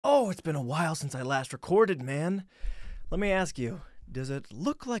it's been a while since I last recorded, man. Let me ask you, does it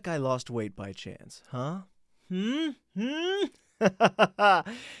look like I lost weight by chance, huh? If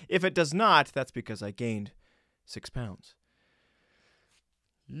it does not, that's because I gained 6 pounds.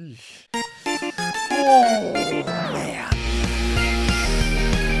 Yeesh. Oh, man.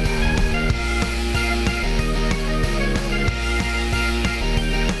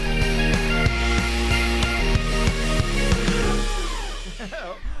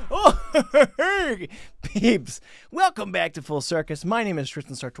 Oh, hey, peeps. Welcome back to Full Circus. My name is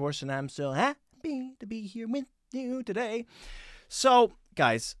Tristan Sartoris, and I'm so happy to be here with you today. So,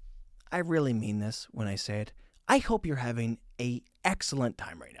 guys, I really mean this when I say it. I hope you're having an excellent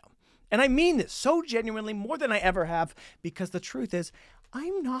time right now. And I mean this so genuinely, more than I ever have, because the truth is,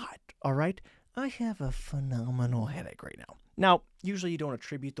 I'm not, all right? I have a phenomenal headache right now. Now, usually you don't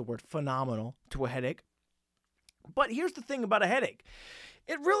attribute the word phenomenal to a headache. But here's the thing about a headache.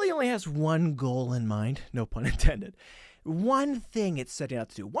 It really only has one goal in mind, no pun intended. One thing it's setting out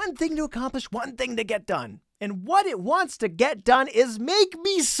to do, one thing to accomplish, one thing to get done. And what it wants to get done is make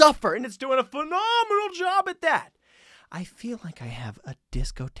me suffer, and it's doing a phenomenal job at that. I feel like I have a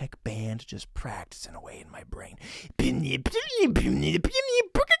discotheque band just practicing away in my brain.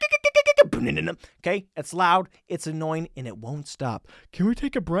 Okay, it's loud, it's annoying, and it won't stop. Can we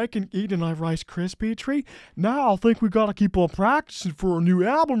take a break and eat a Rice Krispie treat? Now I think we gotta keep on practicing for a new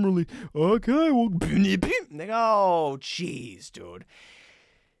album release. Okay, well. Oh, jeez, dude.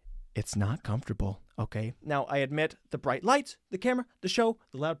 It's not comfortable, okay? Now, I admit the bright lights, the camera, the show,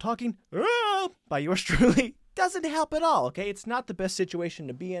 the loud talking, by yours truly, doesn't help at all, okay? It's not the best situation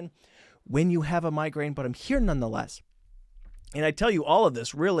to be in when you have a migraine, but I'm here nonetheless. And I tell you all of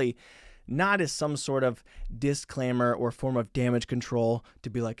this really not as some sort of disclaimer or form of damage control to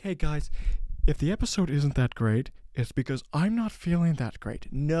be like, hey guys, if the episode isn't that great, it's because I'm not feeling that great.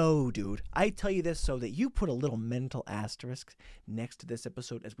 No, dude. I tell you this so that you put a little mental asterisk next to this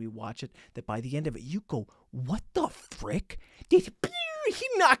episode as we watch it, that by the end of it, you go, what the frick? Did he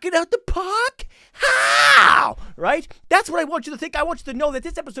knock it out the park? How? Right? That's what I want you to think. I want you to know that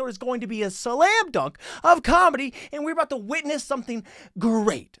this episode is going to be a slam dunk of comedy, and we're about to witness something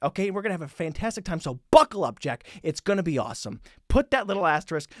great, okay? We're going to have a fantastic time, so buckle up, Jack. It's going to be awesome. Put that little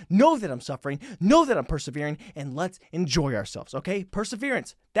asterisk. Know that I'm suffering. Know that I'm persevering, and let's enjoy ourselves, okay?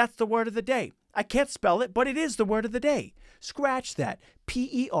 Perseverance. That's the word of the day. I can't spell it, but it is the word of the day. Scratch that.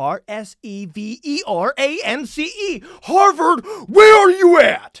 Perseverance. Harvard, where are you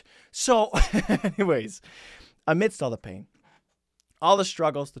at? So, anyways, amidst all the pain, all the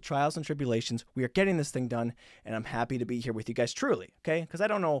struggles, the trials and tribulations, we are getting this thing done, and I'm happy to be here with you guys truly, okay? Because I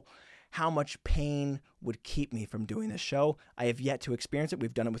don't know how much pain would keep me from doing this show. I have yet to experience it.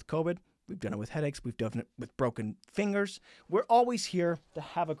 We've done it with COVID. We've done it with headaches. We've done it with broken fingers. We're always here to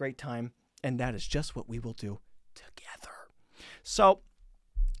have a great time, and that is just what we will do together. So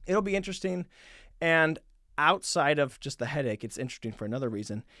it'll be interesting, and outside of just the headache, it's interesting for another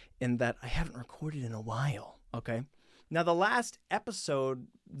reason, in that I haven't recorded in a while, okay? Now, the last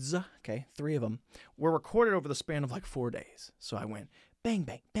episodes, okay, 3 of them, were recorded over the span of like 4 days. So I went bang,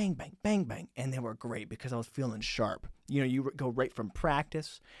 bang, bang, bang, bang, bang, and they were great because I was feeling sharp. You know, you go right from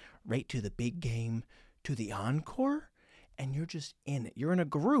practice, right to the big game, to the encore, and you're just in it. You're in a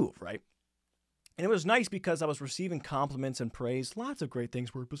groove, right? And it was nice because I was receiving compliments and praise. Lots of great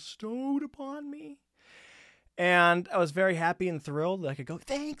things were bestowed upon me. And I was very happy and thrilled that I could go,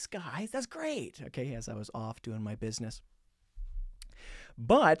 thanks, guys, that's great, okay, as I was off doing my business.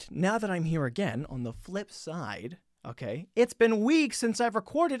 But now that I'm here again, on the flip side, okay, it's been weeks since I've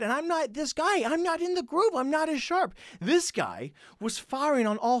recorded, and I'm not this guy. I'm not in the groove. I'm not as sharp. This guy was firing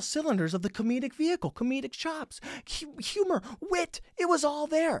on all cylinders of the comedic vehicle, comedic chops, humor, wit. It was all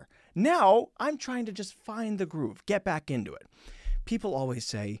there. Now I'm trying to just find the groove, get back into it. People always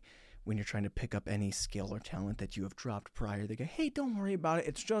say, when you're trying to pick up any skill or talent that you have dropped prior, they go, hey, don't worry about it.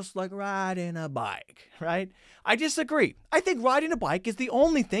 It's just like riding a bike, right? I disagree. I think riding a bike is the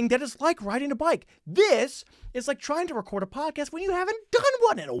only thing that is like riding a bike. This is like trying to record a podcast when you haven't done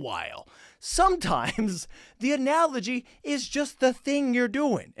one in a while. Sometimes the analogy is just the thing you're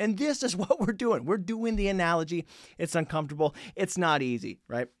doing. And this is what we're doing. We're doing the analogy. It's uncomfortable. It's not easy,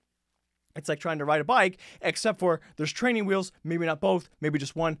 right? It's like trying to ride a bike, except for there's training wheels, maybe not both, maybe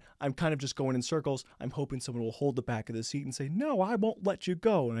just one. I'm kind of just going in circles. I'm hoping someone will hold the back of the seat and say, no, I won't let you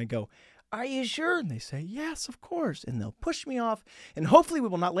go. And I go, are you sure? And they say, yes, of course. And they'll push me off. And hopefully we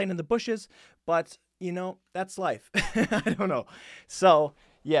will not land in the bushes. But, you know, that's life. I don't know. So,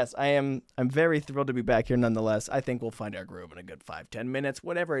 yes, I'm very thrilled to be back here nonetheless. I think we'll find our groove in a good 5-10 minutes,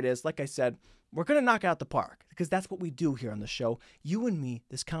 whatever it is. Like I said, We're going to knock out the park because that's what we do here on the show. You and me,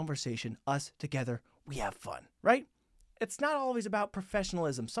 this conversation, us together, we have fun, right? It's not always about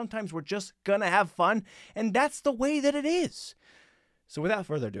professionalism. Sometimes we're just going to have fun, and that's the way that it is. So without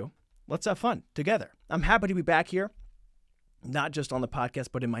further ado, let's have fun together. I'm happy to be back here, not just on the podcast,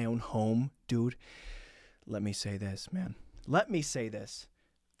 but in my own home, dude. Let me say this, man. Let me say this.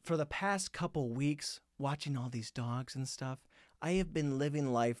 For the past couple weeks, watching all these dogs and stuff, I have been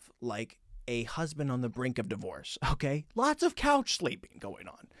living life like a husband on the brink of divorce, okay? Lots of couch sleeping going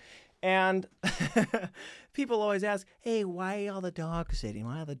on. And people always ask, hey, why all the dog sitting?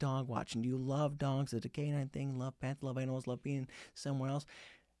 Why all the dog watching? Do you love dogs? Is it a canine thing? Love pets? Love animals? Love being somewhere else?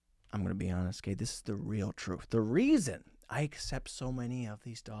 I'm going to be honest, okay? This is the real truth. The reason I accept so many of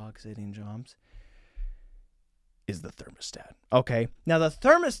these dog sitting jobs is the thermostat, okay? Now, the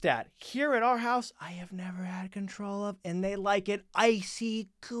thermostat here at our house, I have never had control of, and they like it icy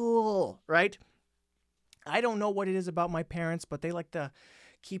cool, right? I don't know what it is about my parents, but they like to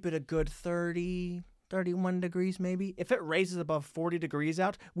keep it a good 30, 31 degrees maybe. If it raises above 40 degrees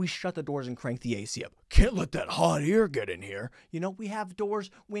out, we shut the doors and crank the AC up. Can't let that hot air get in here. You know, we have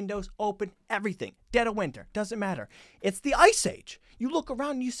doors, windows open, everything. Dead of winter, doesn't matter. It's the ice age. You look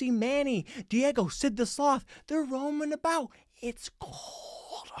around and you see Manny, Diego, Sid the Sloth. They're roaming about. It's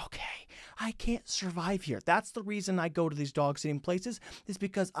cold, okay? I can't survive here. That's the reason I go to these dog sitting places, is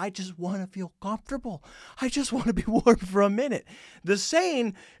because I just want to feel comfortable. I just want to be warm for a minute. The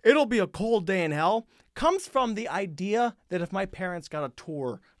saying, it'll be a cold day in hell, comes from the idea that if my parents got a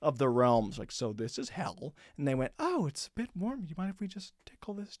tour of the realms, like, so this is hell, and they went, oh, it's a bit warm. You mind if we just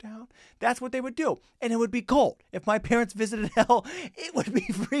tickle this down? That's what they would do, and it would be cold. If my parents visited hell, it would be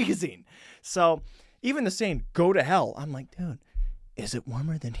freezing. So even the saying, go to hell, I'm like, dude, is it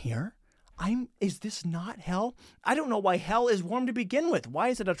warmer than here? Is this not hell? I don't know why hell is warm to begin with. Why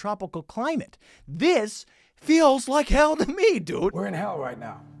is it a tropical climate? This feels like hell to me, dude. We're in hell right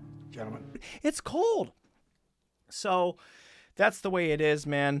now, gentlemen. It's cold. So that's the way it is,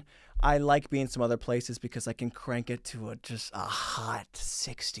 man. I like being some other places because I can crank it to just a hot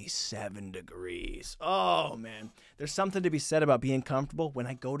 67 degrees. Oh, man. There's something to be said about being comfortable. When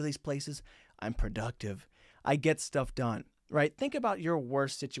I go to these places, I'm productive. I get stuff done. Right? Think about your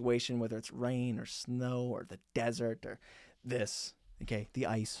worst situation, whether it's rain or snow or the desert or this, okay, the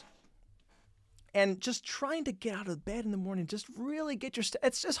ice. And just trying to get out of bed in the morning, just really get your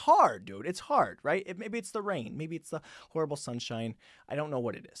it's just hard, dude. It's hard, right? Maybe it's the rain. Maybe it's the horrible sunshine. I don't know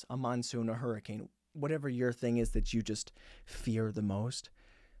what it is. A monsoon, a hurricane, whatever your thing is that you just fear the most.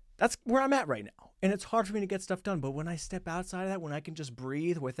 That's where I'm at right now. And it's hard for me to get stuff done. But when I step outside of that, when I can just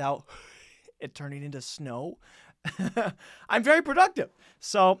breathe without it turning into snow, I'm very productive.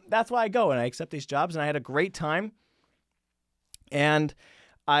 So that's why I go and I accept these jobs, and I had a great time. And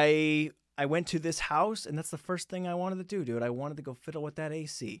I went to this house, and that's the first thing I wanted to do, dude. I wanted to go fiddle with that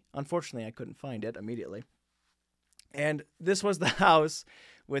AC. Unfortunately, I couldn't find it immediately. And this was the house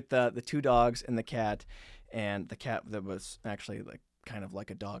with the two dogs and the cat that was actually like kind of like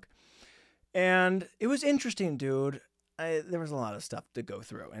a dog. And it was interesting, dude. There was a lot of stuff to go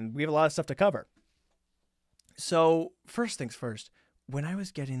through, and we have a lot of stuff to cover. So first things first, when I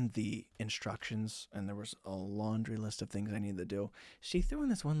was getting the instructions and there was a laundry list of things I needed to do, she threw in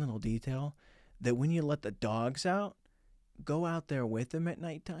this one little detail that when you let the dogs out, go out there with them at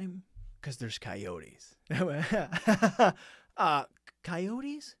nighttime because there's coyotes.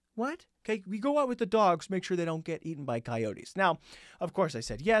 Coyotes? What? Okay, we go out with the dogs, make sure they don't get eaten by coyotes. Now, of course, I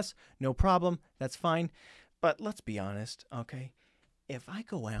said yes, no problem, that's fine. But let's be honest, okay? If I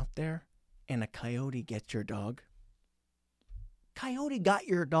go out there and a coyote gets your dog, coyote got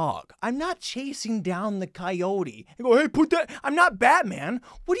your dog. I'm not chasing down the coyote and go, hey, put that. I'm not Batman.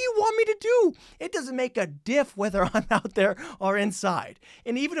 What do you want me to do? It doesn't make a diff whether I'm out there or inside.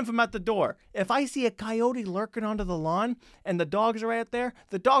 And even if I'm at the door, if I see a coyote lurking onto the lawn and the dogs are right there,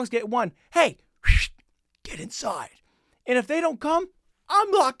 the dogs get one. Hey, get inside. And if they don't come, I'm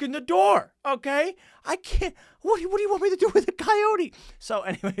locking the door, okay? I can't. What do you want me to do with a coyote? So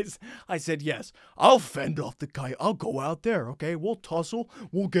anyways, I said, yes, I'll fend off the coyote. I'll go out there, okay? We'll tussle.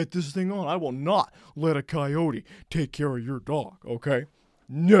 We'll get this thing on. I will not let a coyote take care of your dog, okay?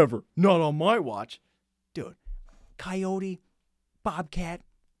 Never. Not on my watch. Dude, coyote, bobcat,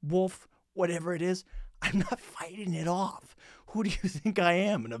 wolf, whatever it is, I'm not fighting it off. Who do you think I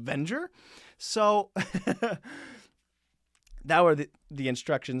am, an Avenger? So that were the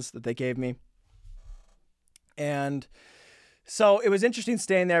instructions that they gave me. And so it was interesting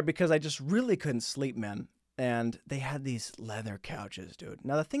staying there because I just really couldn't sleep, man. And they had these leather couches, dude.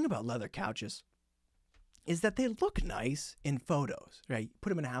 Now, the thing about leather couches is that they look nice in photos, right? Put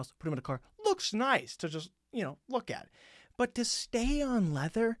them in a house, put them in a car, looks nice to just, look at. But to stay on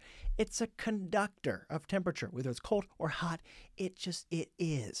leather, it's a conductor of temperature, whether it's cold or hot. It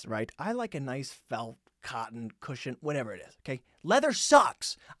is, right? I like a nice felt, cotton, cushion, whatever it is, okay? Leather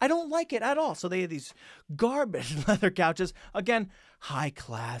sucks. I don't like it at all. So they have these garbage leather couches. Again, high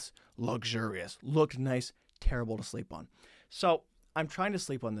class, luxurious, looked nice, terrible to sleep on. So I'm trying to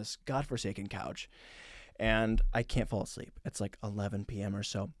sleep on this godforsaken couch, and I can't fall asleep. It's like 11 p.m. or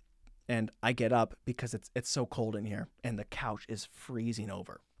so. And I get up because it's so cold in here, and the couch is freezing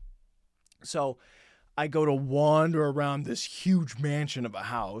over. So I go to wander around this huge mansion of a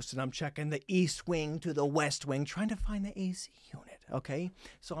house, and I'm checking the east wing to the west wing, trying to find the AC unit, okay?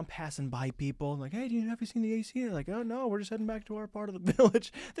 So I'm passing by people, like, hey, have you seen the AC unit? Like, oh, no, we're just heading back to our part of the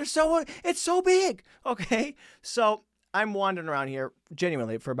village. It's so big, okay? So I'm wandering around here,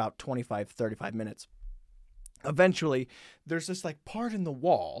 genuinely, for about 25, 35 minutes. Eventually, there's this, like, part in the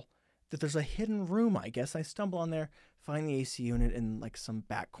wall that there's a hidden room, I guess. I stumble on there, find the AC unit in, like, some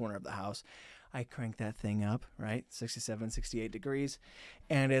back corner of the house. I crank that thing up, right? 67, 68 degrees.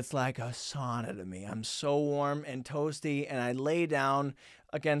 And it's like a sauna to me. I'm so warm and toasty. And I lay down.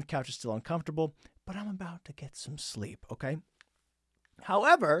 Again, the couch is still uncomfortable. But I'm about to get some sleep, okay?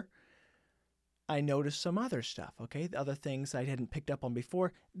 However, I noticed some other stuff, okay? The other things I hadn't picked up on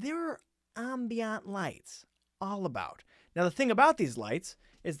before. There are ambient lights all about. Now, the thing about these lights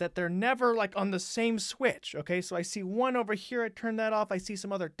is that they're never like on the same switch, okay? So I see one over here, I turn that off. I see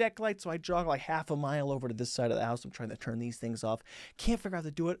some other deck lights, so I jog like half a mile over to this side of the house. I'm trying to turn these things off. Can't figure out how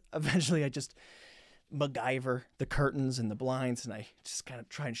to do it. Eventually, I just MacGyver the curtains and the blinds, and I just kind of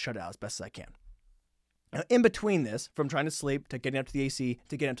try and shut it out as best as I can. Now, in between this, from trying to sleep to getting up to the AC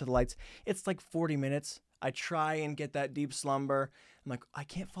to getting up to the lights, it's like 40 minutes. I try and get that deep slumber. I'm like, I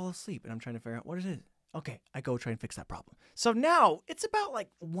can't fall asleep, and I'm trying to figure out what it is. Okay, I go try and fix that problem. So now it's about like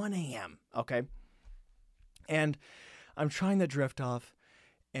 1 a.m., okay? And I'm trying to drift off,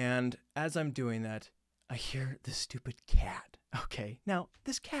 and as I'm doing that, I hear this stupid cat, okay? Now,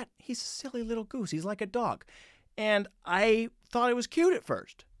 this cat, he's a silly little goose. He's like a dog. And I thought it was cute at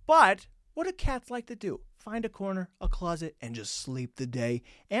first. But what do cats like to do? Find a corner, a closet, and just sleep the day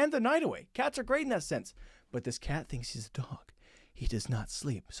and the night away. Cats are great in that sense. But this cat thinks he's a dog. He does not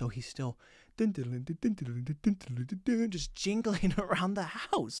sleep, so he's still just jingling around the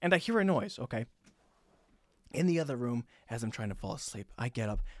house. And I hear a noise, okay? In the other room, as I'm trying to fall asleep, I get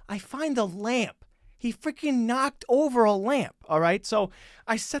up. I find the lamp. He freaking knocked over a lamp, all right? So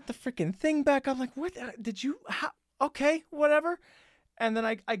I set the freaking thing back up. I'm like, what? Did you? How? Okay, whatever. And then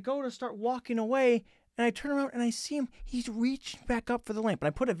I go to start walking away, and I turn around, and I see him. He's reaching back up for the lamp. And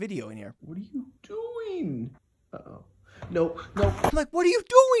I put a video in here. What are you doing? Uh-oh. No. I'm like, what are you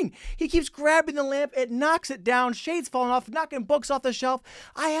doing? He keeps grabbing the lamp. It knocks it down. Shades falling off, knocking books off the shelf.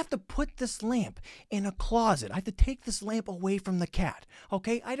 I have to put this lamp in a closet. I have to take this lamp away from the cat.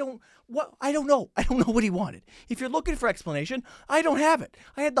 Okay? I don't know. I don't know what he wanted. If you're looking for explanation, I don't have it.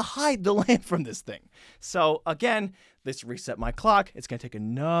 I had to hide the lamp from this thing. So again, let's reset my clock. It's going to take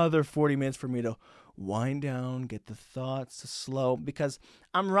another 40 minutes for me to wind down, get the thoughts to slow, because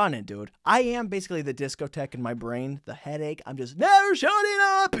I'm running, dude. I am basically the discotheque in my brain, the headache. I'm just never shutting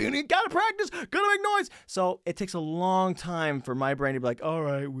up. You gotta practice, gotta make noise. So it takes a long time for my brain to be like, all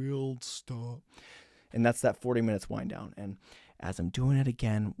right, we'll stop. And that's that 40 minutes wind down. And as I'm doing it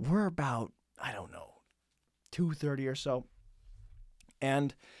again, we're about, 2:30 or so.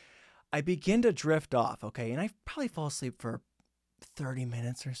 And I begin to drift off, okay? And I probably fall asleep for 30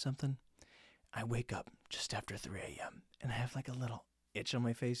 minutes or something. I wake up just after 3 a.m. and I have like a little itch on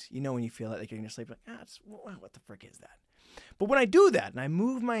my face. You know when you feel like you're in your sleep, like, what the frick is that? But when I do that and I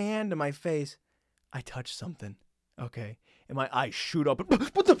move my hand to my face, I touch something, okay? And my eyes shoot up.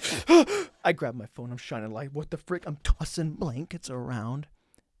 What the? I grab my phone. I'm shining light. What the frick? I'm tossing blankets around.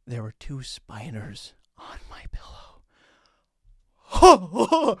 There were 2 spiders on my pillow.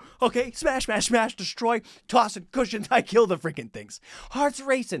 Okay, smash, destroy, tossing cushions. I kill the freaking things. Heart's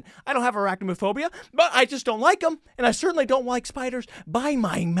racing. I don't have arachnophobia, but I just don't like them. And I certainly don't like spiders by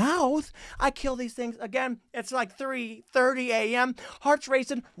my mouth. I kill these things. Again, it's like 3:30 a.m. Heart's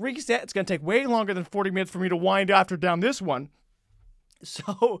racing. Reset. It's going to take way longer than 40 minutes for me to wind after down this one.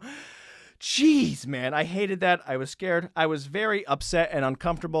 So, jeez, man. I hated that. I was scared. I was very upset and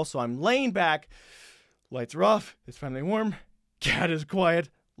uncomfortable. So I'm laying back. Lights are off. It's finally warm. Cat is quiet,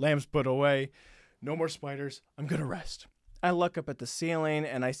 lamp's put away, no more spiders, I'm gonna rest. I look up at the ceiling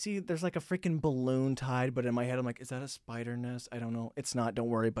and I see there's like a freaking balloon tied, but in my head I'm like, is that a spider nest? I don't know. It's not, don't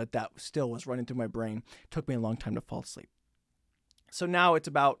worry, but that still was running through my brain. It took me a long time to fall asleep. So now it's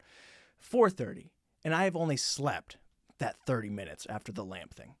about 4:30 and I have only slept that 30 minutes after the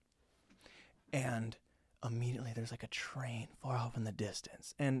lamp thing. And immediately there's like a train far off in the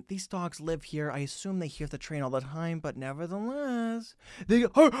distance. And these dogs live here. I assume they hear the train all the time, but nevertheless, they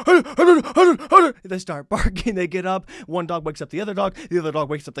start barking. They get up. One dog wakes up the other dog. The other dog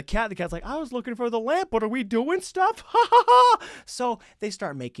wakes up the cat. The cat's like, I was looking for the lamp. What are we doing stuff? Ha ha ha. So they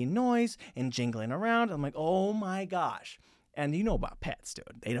start making noise and jingling around. I'm like, oh my gosh. And you know about pets,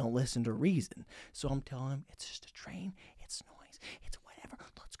 dude. They don't listen to reason. So I'm telling them, it's just a train. It's noise. It's whatever.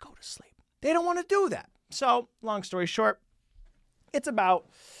 Let's go to sleep. They don't want to do that. So, long story short, it's about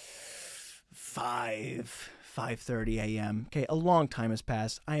 5:30 a.m. Okay, a long time has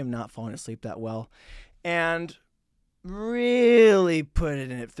passed. I am not falling asleep that well. And really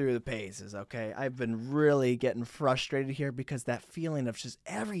putting it through the paces, okay? I've been really getting frustrated here because that feeling of just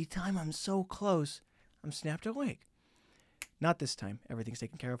every time I'm so close, I'm snapped awake. Not this time. Everything's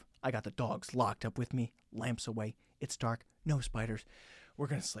taken care of. I got the dogs locked up with me. Lamps away. It's dark. No spiders. We're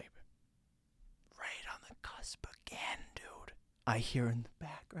going to sleep. Right on the cusp again, dude. I hear in the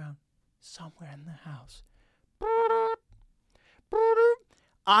background, somewhere in the house.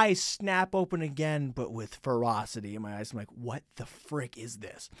 I snap open again, but with ferocity in my eyes. I'm like, what the frick is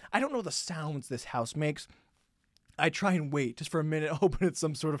this? I don't know the sounds this house makes. I try and wait just for a minute, hoping it's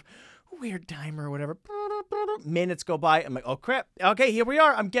some sort of weird timer or whatever. Minutes go by. I'm like, oh crap. Okay, here we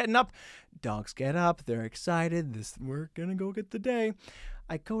are. I'm getting up. Dogs get up. They're excited. We're gonna go get the day.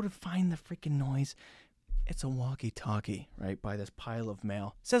 I go to find the freaking noise. It's a walkie-talkie, right, by this pile of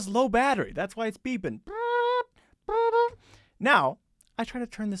mail. It says low battery. That's why it's beeping. Now, I try to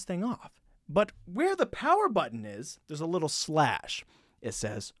turn this thing off. But where the power button is, there's a little slash. It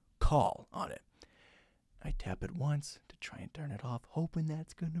says call on it. I tap it once to try and turn it off, hoping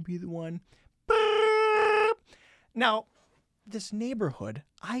that's going to be the one. Now, this neighborhood,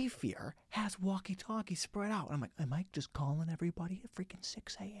 I fear, has walkie-talkies spread out. I'm like, am I just calling everybody at freaking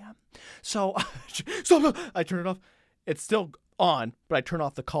 6 a.m.? So I turn it off. It's still on, but I turn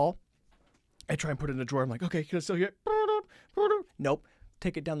off the call. I try and put it in a drawer. I'm like, okay, can I still hear it? Nope.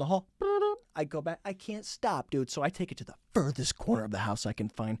 Take it down the hall. I go back. I can't stop, dude. So I take it to the furthest corner of the house I can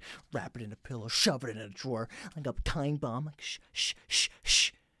find, wrap it in a pillow, shove it in a drawer, like a time bomb. Like, shh, shh, shh,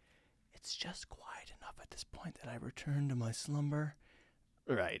 shh. It's just quiet enough at this point that I return to my slumber.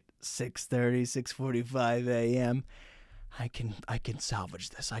 Right, 6:30, 6:45 a.m. I can salvage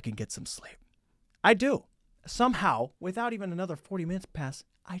this. I can get some sleep. I do. Somehow, without even another 40 minutes pass,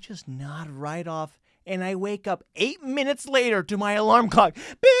 I just nod right off, and I wake up 8 minutes later to my alarm clock.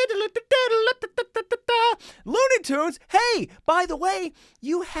 Looney Tunes, hey, by the way,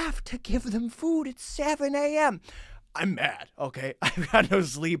 you have to give them food at 7 a.m. I'm mad, okay? I've got no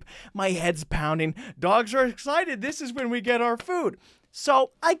sleep. My head's pounding. Dogs are excited. This is when we get our food.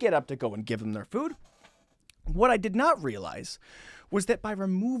 So I get up to go and give them their food. What I did not realize was that by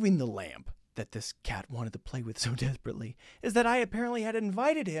removing the lamp that this cat wanted to play with so desperately, is that I apparently had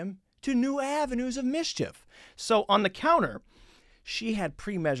invited him to new avenues of mischief. So on the counter, she had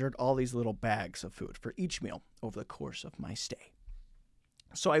pre-measured all these little bags of food for each meal over the course of my stay.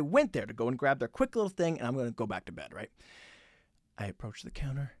 So I went there to go and grab their quick little thing, and I'm going to go back to bed, right? I approach the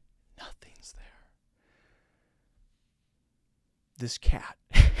counter. Nothing's there. This cat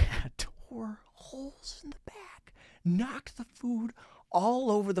had tore holes in the back, knocked the food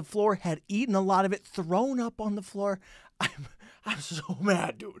all over the floor, had eaten a lot of it, thrown up on the floor. I'm so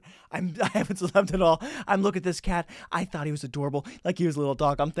mad, dude. I haven't slept at all. I'm looking at this cat. I thought he was adorable, like he was a little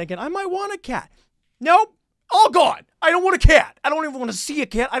dog. I'm thinking, I might want a cat. Nope. All gone. I don't want a cat. I don't even want to see a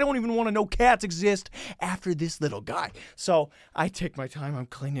cat. I don't even want to know cats exist after this little guy. So I take my time. I'm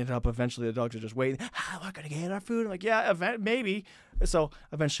cleaning it up. Eventually, the dogs are just waiting. We're going to get our food. I'm like, yeah, maybe. So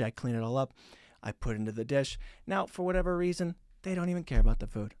eventually, I clean it all up. I put it into the dish. Now, for whatever reason, they don't even care about the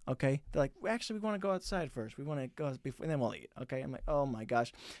food, okay? They're like, actually, we want to go outside first. We want to go before, and then we'll eat, okay? I'm like, oh my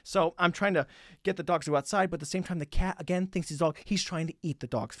gosh. So I'm trying to get the dogs to go outside, but at the same time, the cat, again, thinks he's trying to eat the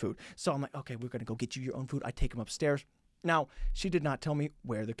dog's food. So I'm like, okay, we're going to go get you your own food. I take him upstairs. Now, she did not tell me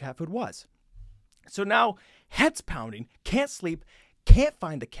where the cat food was. So now, head's pounding, can't sleep, can't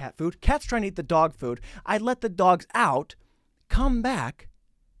find the cat food. Cat's trying to eat the dog food. I let the dogs out, come back,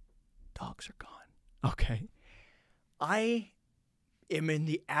 dogs are gone, okay? I am in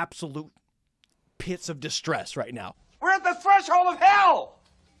the absolute pits of distress right now. We're at the threshold of hell!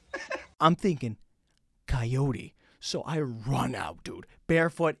 I'm thinking, coyote. So I run out, dude.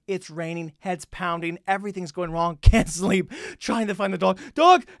 Barefoot, it's raining, head's pounding, everything's going wrong, can't sleep, trying to find the dog.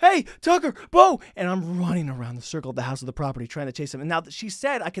 Dog, hey, Tucker, Bo! And I'm running around the circle of the house of the property trying to chase them. And now that she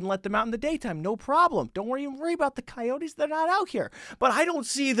said I can let them out in the daytime, no problem. Don't worry about the coyotes, they're not out here. But I don't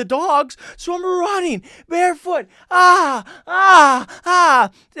see the dogs, so I'm running, barefoot, and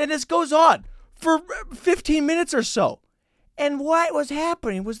this goes on for 15 minutes or so. And what was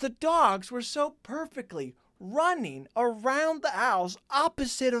happening was the dogs were so perfectly running around the house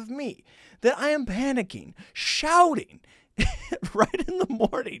opposite of me that I am panicking, shouting right in the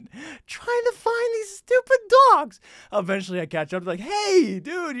morning, trying to find these stupid dogs. Eventually I catch up, like, hey,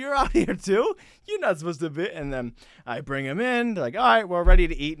 dude, you're out here too? You're not supposed to be. And then I bring them in. They're like, all right, we're ready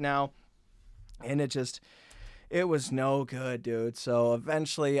to eat now. And it was no good, dude. So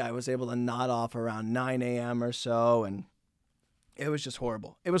eventually I was able to nod off around 9 a.m. or so, and it was just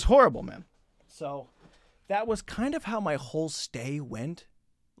horrible. It was horrible, man. So that was kind of how my whole stay went.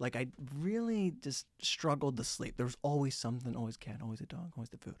 Like, I really just struggled to sleep. There was always something, always a cat, always a dog, always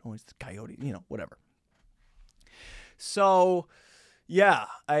the food, always the coyote, whatever. So, yeah,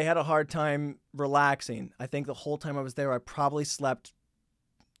 I had a hard time relaxing. I think the whole time I was there, I probably slept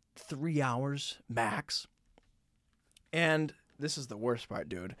 3 hours max. And this is the worst part,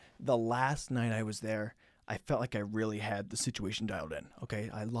 dude. The last night I was there, I felt like I really had the situation dialed in,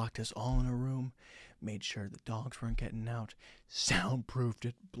 okay? I locked us all in a room, made sure the dogs weren't getting out, soundproofed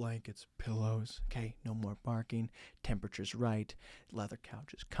it, blankets, pillows, okay? No more barking, temperature's right, leather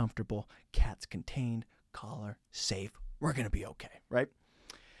couch is comfortable, cats contained, collar, safe. We're going to be okay, right?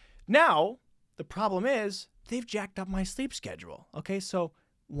 Now, the problem is they've jacked up my sleep schedule, okay? So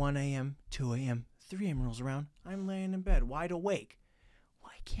 1 a.m., 2 a.m., 3 a.m. rolls around, I'm laying in bed, wide awake.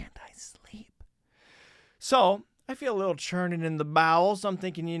 Why can't I sleep? So I feel a little churning in the bowels. I'm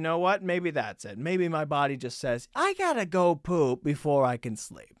thinking, you know what? Maybe that's it. Maybe my body just says, I gotta go poop before I can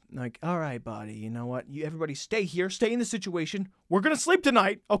sleep. Like, all right, body, you know what? Everybody stay here, stay in the situation. We're gonna sleep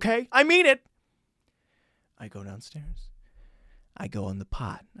tonight, okay? I mean it. I go downstairs. I go in the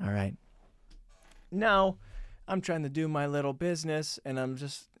pot, all right? Now, I'm trying to do my little business, and I'm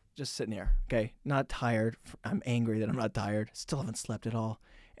just sitting here, okay? Not tired. I'm angry that I'm not tired. Still haven't slept at all.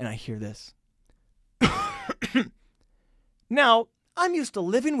 And I hear this. Now, I'm used to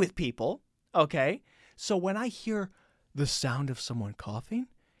living with people, okay? So when I hear the sound of someone coughing,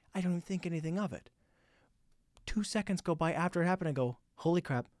 I don't even think anything of it. 2 seconds go by after it happened, I go, holy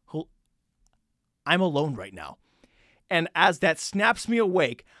crap, I'm alone right now. And as that snaps me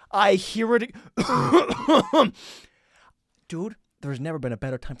awake, I hear it. Dude, there's never been a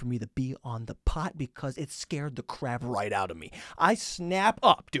better time for me to be on the pot because it scared the crap right out of me. I snap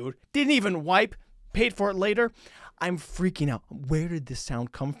up, dude. Didn't even wipe. Paid for it later. I'm freaking out. Where did this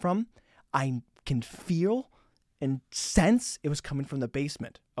sound come from? I can feel and sense it was coming from the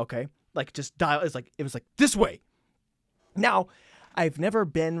basement. Okay, like just dial. It was like this way. Now, I've never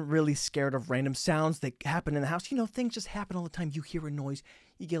been really scared of random sounds that happen in the house. Things just happen all the time. You hear a noise,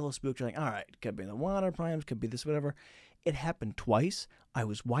 you get a little spooked. You're like, all right, could be the water problems, could be this, whatever. It happened twice. I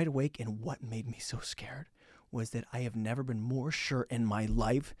was wide awake, and what made me so scared was that I have never been more sure in my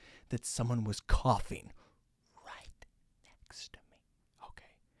life that someone was coughing right next to me.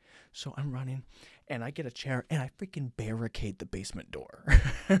 Okay. So I'm running, and I get a chair, and I freaking barricade the basement door.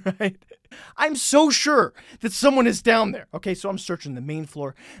 Right? I'm so sure that someone is down there. Okay, so I'm searching the main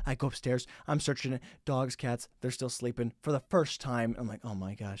floor. I go upstairs. I'm searching it. Dogs, cats, they're still sleeping. For the first time, I'm like, oh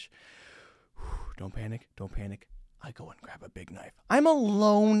my gosh. Don't panic. Don't panic. I go and grab a big knife. I'm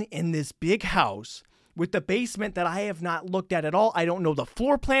alone in this big house with the basement that I have not looked at all. I don't know the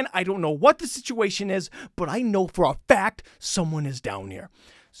floor plan. I don't know what the situation is, but I know for a fact someone is down here.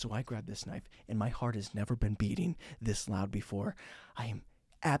 So I grab this knife, and my heart has never been beating this loud before. I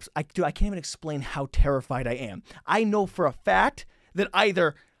can't even explain how terrified I am. I know for a fact that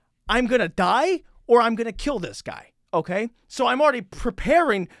either I'm going to die or I'm going to kill this guy. Okay, so I'm already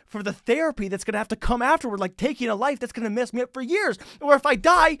preparing for the therapy that's going to have to come afterward, like taking a life that's going to mess me up for years. Or if I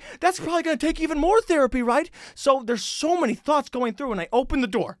die, that's probably going to take even more therapy, right? So there's so many thoughts going through, and I open the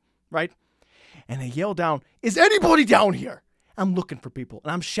door, right? And I yell down, is anybody down here? I'm looking for people,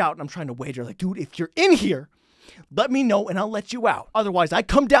 and I'm shouting, I'm trying to wager, like, dude, if you're in here, let me know, and I'll let you out. Otherwise, I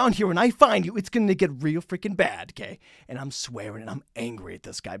come down here and I find you, it's going to get real freaking bad, okay? And I'm swearing, and I'm angry at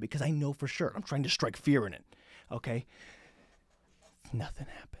this guy because I know for sure. I'm trying to strike fear in it. Okay, nothing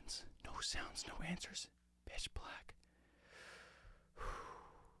happens. No sounds, no answers. Pitch black.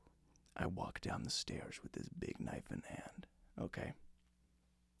 I walk down the stairs with this big knife in hand. Okay.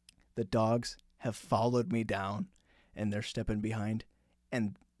 The dogs have followed me down, and they're stepping behind,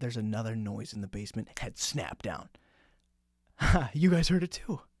 and there's another noise in the basement. Head snap down. You guys heard it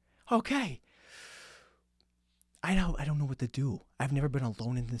too. Okay. I don't know what to do. I've never been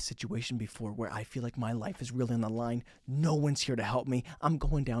alone in this situation before where I feel like my life is really on the line. No one's here to help me. I'm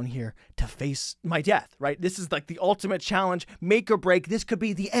going down here to face my death, right? This is like the ultimate challenge, make or break. This could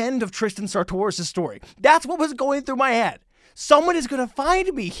be the end of Tristan Sartoris' story. That's what was going through my head. Someone is going to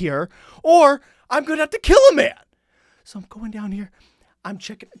find me here, or I'm going to have to kill a man. So I'm going down here. I'm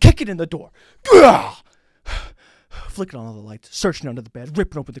kicking in the door. Gah! Flicking on all the lights, searching under the bed,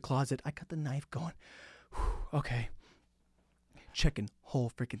 ripping open the closet. I got the knife going. Okay. Checking whole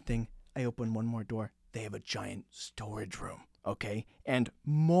freaking thing. I open one more door. They have a giant storage room, okay? And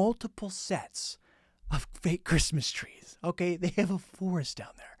multiple sets of fake Christmas trees, okay? They have a forest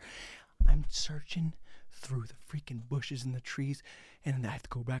down there. I'm searching through the freaking bushes and the trees, and then I have to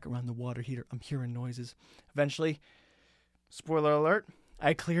go back around the water heater. I'm hearing noises. Eventually, spoiler alert,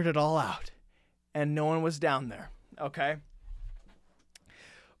 I cleared it all out, and no one was down there, okay?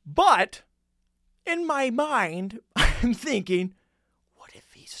 But in my mind, I'm thinking, what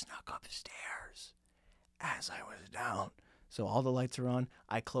if he snuck upstairs as I was down? So all the lights are on.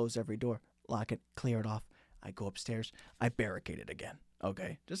 I close every door, lock it, clear it off. I go upstairs. I barricade it again,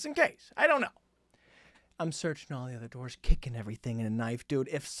 okay? Just in case. I don't know. I'm searching all the other doors, kicking everything in a knife. Dude,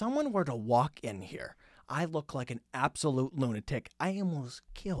 if someone were to walk in here, I look like an absolute lunatic. I almost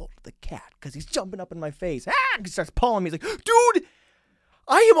killed the cat because he's jumping up in my face. He starts pulling me. He's like, dude,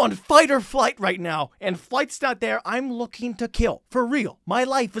 I am on fight or flight right now, and flight's not there. I'm looking to kill. For real. My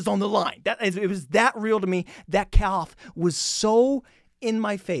life is on the line. It was that real to me. That cough was so in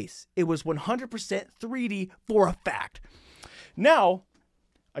my face. It was 100% 3D for a fact. Now,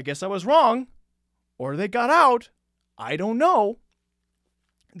 I guess I was wrong, or they got out. I don't know.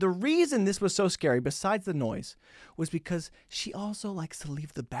 The reason this was so scary, besides the noise, was because she also likes to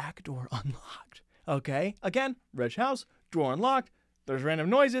leave the back door unlocked. Okay? Again, rich house, door unlocked. There's random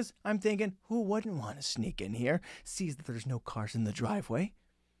noises. I'm thinking, who wouldn't want to sneak in here? Sees that there's no cars in the driveway.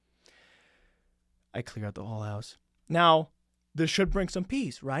 I clear out the whole house. Now, this should bring some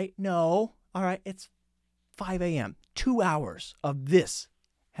peace, right? No. All right, it's 5 a.m. 2 hours of this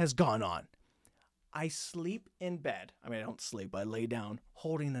has gone on. I sleep in bed. I mean, I don't sleep. I lay down,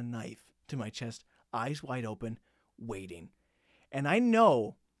 holding a knife to my chest, eyes wide open, waiting. And I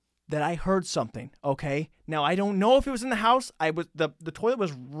know that I heard something, okay? Now, I don't know if it was in the house. The toilet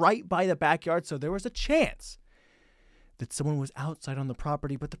was right by the backyard, so there was a chance that someone was outside on the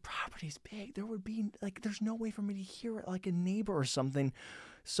property, but the property's big. There would be, there's no way for me to hear it like a neighbor or something.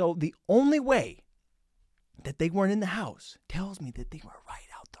 So the only way that they weren't in the house tells me that they were right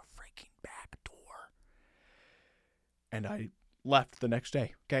out the freaking back door. And I left the next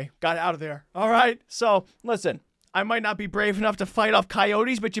day, okay? Got out of there. All right, so listen. I might not be brave enough to fight off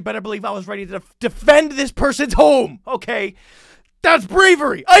coyotes, but you better believe I was ready to defend this person's home, okay? That's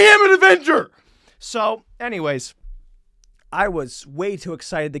bravery. I am an Avenger. So, anyways, I was way too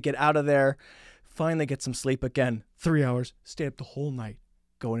excited to get out of there, finally get some sleep again. 3 hours, stayed up the whole night,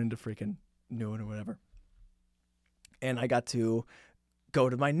 going into freaking noon or whatever. And I got to go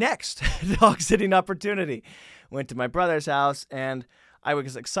to my next dog sitting opportunity. Went to my brother's house, and I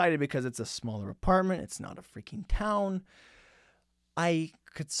was excited because it's a smaller apartment. It's not a freaking town. I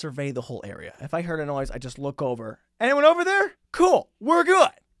could survey the whole area. If I heard a noise, I just look over. Anyone over there? Cool. We're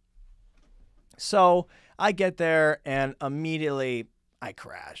good. So I get there, and immediately I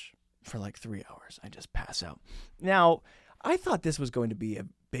crash for 3 hours. I just pass out. Now, I thought this was going to be a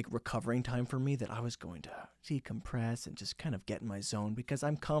big recovering time for me, that I was going to decompress and just kind of get in my zone because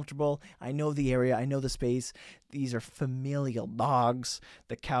I'm comfortable. I know the area. I know the space. These are familial dogs.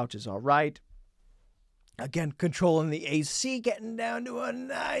 The couch is all right. Again, controlling the AC, getting down to a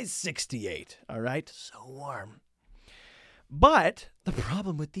nice 68. All right? So warm. But the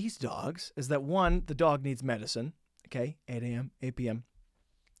problem with these dogs is that, one, the dog needs medicine. Okay? 8 a.m., 8 p.m.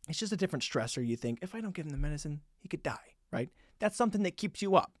 It's just a different stressor. You think, if I don't give him the medicine, he could die, right? That's something that keeps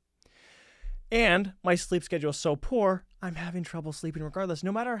you up. And my sleep schedule is so poor, I'm having trouble sleeping regardless.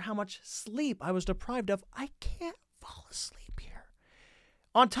 No matter how much sleep I was deprived of, I can't fall asleep here.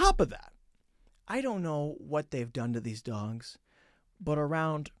 On top of that, I don't know what they've done to these dogs, but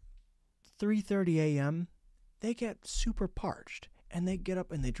around 3:30 a.m., they get super parched. And they get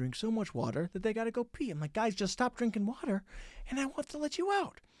up and they drink so much water that they got to go pee. I'm like, guys, just stop drinking water, and I want to let you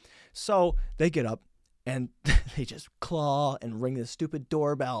out. So they get up, and they just claw and ring this stupid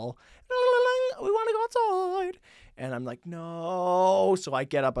doorbell. We want to go outside. And I'm like, no. So I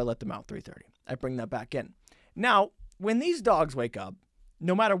get up, I let them out 3:30. I bring that back in. Now, when these dogs wake up,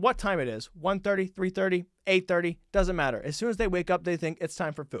 no matter what time it is, 1:30, 3:30, 8:30, doesn't matter. As soon as they wake up, they think it's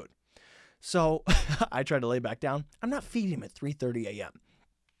time for food. So I try to lay back down. I'm not feeding him at 3:30 a.m.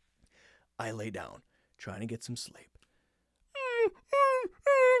 I lay down, trying to get some sleep.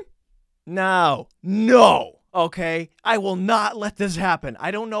 No. Okay, I will not let this happen.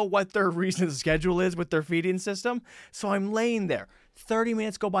 I don't know what their recent schedule is with their feeding system, so I'm laying there. 30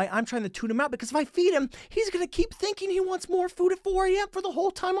 minutes go by. I'm trying to tune him out because if I feed him, he's going to keep thinking he wants more food at 4 a.m. for the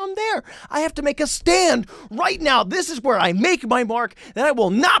whole time I'm there. I have to make a stand right now. This is where I make my mark that I will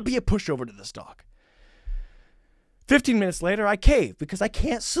not be a pushover to this dog. 15 minutes later, I cave because I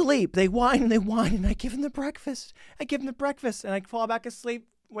can't sleep. They whine, and I give them the breakfast. And I fall back asleep.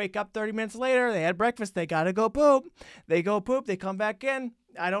 Wake up 30 minutes later, they had breakfast, they gotta go poop. They go poop, they come back in.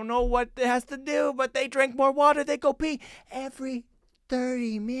 I don't know what it has to do, but they drink more water, they go pee. Every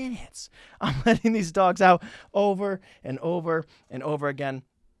 30 minutes, I'm letting these dogs out over and over and over again.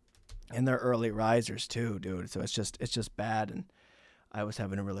 And they're early risers too, dude. So it's just bad. And I was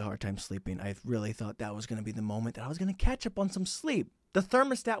having a really hard time sleeping. I really thought that was gonna be the moment that I was gonna catch up on some sleep. The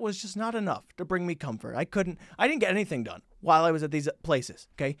thermostat was just not enough to bring me comfort. I didn't get anything done while I was at these places,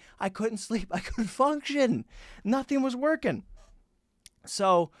 okay? I couldn't sleep. I couldn't function. Nothing was working.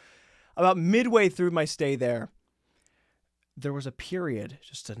 So about midway through my stay there was a period,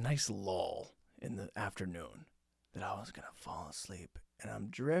 just a nice lull in the afternoon that I was going to fall asleep. And I'm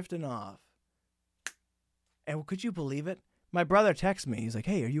drifting off. And could you believe it? My brother texts me. He's like,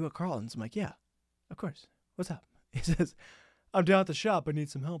 hey, are you at Carlton's? I'm like, yeah, of course. What's up? He says, I'm down at the shop. I need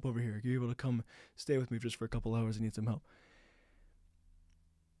some help over here. Are you able to come stay with me just for a couple hours? I need some help.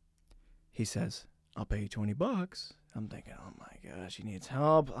 He says, I'll pay you $20. I'm thinking, oh my gosh, he needs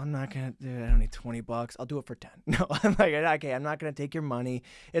help. I'm not going to do it. I don't need $20. I'll do it for 10. No, I'm like, okay, I'm not going to take your money.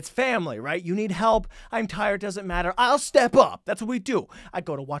 It's family, right? You need help. I'm tired. Doesn't matter. I'll step up. That's what we do. I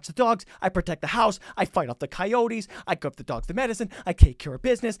go to watch the dogs. I protect the house. I fight off the coyotes. I give the dogs the medicine. I take care of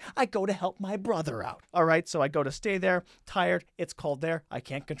business. I go to help my brother out. All right. So I go to stay there, tired. It's cold there. I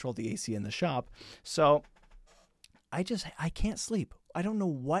can't control the AC in the shop. So I can't sleep. I don't know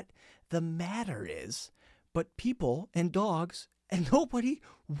what the matter is. But people and dogs and nobody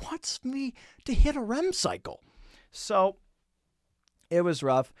wants me to hit a REM cycle. So it was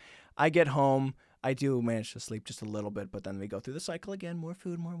rough. I get home. I do manage to sleep just a little bit, but then we go through the cycle again. More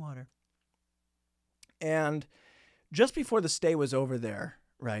food, more water. And just before the stay was over there,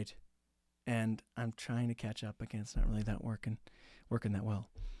 right? And I'm trying to catch up again. It's not really that working that well.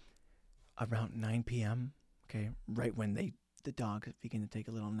 Around 9 p.m., okay, right when the dog begin to take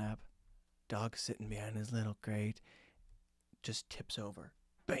a little nap. Dog sitting behind his little crate, just tips over.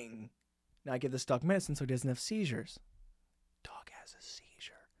 Bang! Now I give this dog medicine so he doesn't have seizures. Dog has a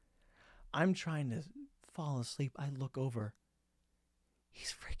seizure. I'm trying to fall asleep. I look over.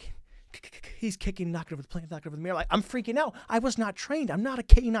 He's kicking, knocking over the plate, knocking over the mirror. Like, I'm freaking out. I was not trained. I'm not a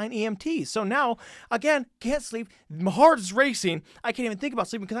K9 EMT. So now, again, can't sleep. My heart is racing. I can't even think about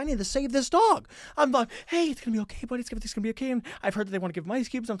sleeping because I need to save this dog. I'm like, hey, it's going to be okay, buddy. It's going to be okay. And I've heard that they want to give him ice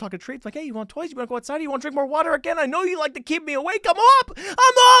cubes. I'm talking to treats. Like, hey, you want toys? You want to go outside? You want to drink more water again? I know you like to keep me awake. I'm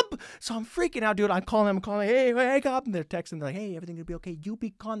up. So I'm freaking out, dude. I'm calling, hey, wake up. And they're texting. They're like, hey, everything's going to be okay. You be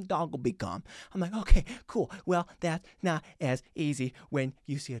calm. The dog will be calm. I'm like, okay, cool. Well, that's not as easy when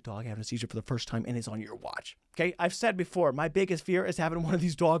you see a dog having a seizure for the first time and it's on your watch. Okay, I've said before, my biggest fear is having one of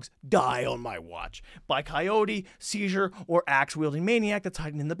these dogs die on my watch by coyote, seizure, or axe-wielding maniac that's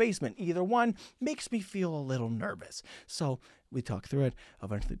hiding in the basement. Either one makes me feel a little nervous. So we talk through it.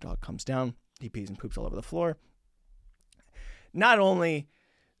 Eventually the dog comes down. He pees and poops all over the floor. Not only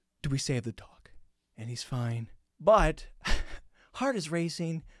do we save the dog, and he's fine, but heart is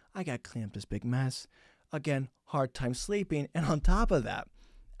racing. I got to clean up this big mess. Again, hard time sleeping. And on top of that,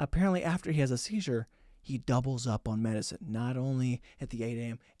 apparently after he has a seizure, he doubles up on medicine. Not only at the 8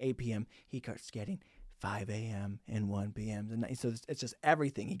 a.m., 8 p.m., he starts getting 5 a.m. and 1 p.m. And so it's just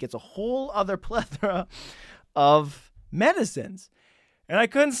everything. He gets a whole other plethora of medicines. And I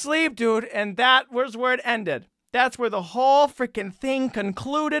couldn't sleep, dude. And that was where it ended. That's where the whole freaking thing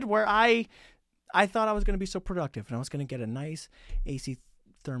concluded, where I thought I was going to be so productive. And I was going to get a nice AC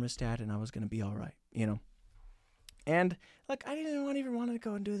thermostat and I was going to be all right, you know. And look, I didn't even want to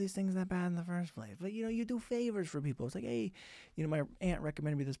go and do these things that bad in the first place. But, you know, you do favors for people. It's like, hey, you know, my aunt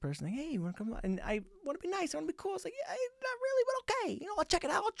recommended me this person. Like, hey, you want to come? And I want to be nice. I want to be cool. It's like, yeah, not really, but okay. You know, I'll check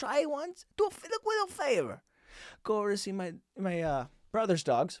it out. I'll try it once. Look with a favor. Go over to see my brother's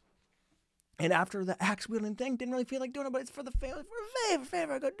dogs. And after the axe-wielding thing, didn't really feel like doing it, but it's for the family, for a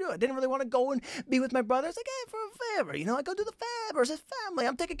favor, I go do it. Didn't really want to go and be with my brother. It's like, hey, for a favor. You know, I go do the favors. It's family.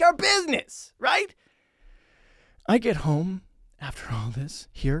 I'm taking care of business, right? I get home after all this,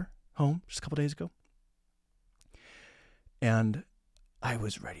 home, just a couple days ago. And I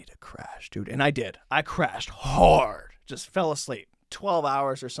was ready to crash, dude. And I did. I crashed hard. Just fell asleep. 12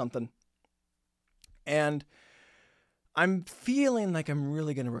 hours or something. And I'm feeling like I'm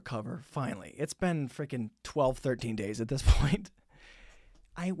really going to recover, finally. It's been freaking 12, 13 days at this point.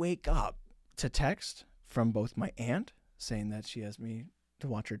 I wake up to text from both my aunt saying that she has me to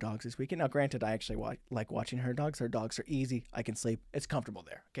watch her dogs this weekend. Now, granted, I actually like watching her dogs. Her dogs are easy. I can sleep. It's comfortable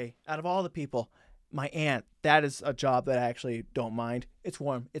there, okay? Out of all the people, my aunt, that is a job that I actually don't mind. It's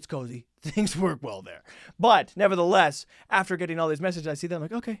warm. It's cozy. Things work well there. But nevertheless, after getting all these messages, I see them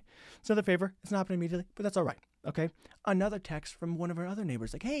like, okay, it's another favor. It's not happening immediately, but that's all right, okay? Another text from one of our other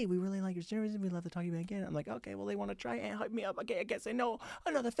neighbors like, hey, we really like your service and we'd love to talk to you again. I'm like, okay, well, they want to try and hype me up. Okay, I guess I know.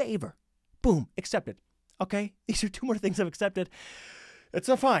 Another favor. Boom, accepted. Okay, these are 2 more things I've accepted. It's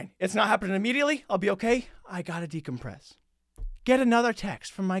fine. It's not happening immediately. I'll be okay. I got to decompress. Get another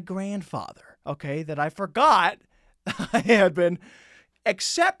text from my grandfather, okay, that I forgot I had been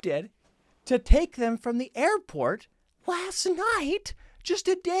accepted to take them from the airport last night, just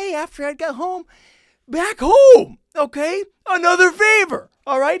a day after I got home, back home, okay? Another favor,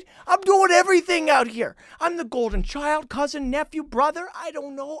 all right? I'm doing everything out here. I'm the golden child, cousin, nephew, brother. I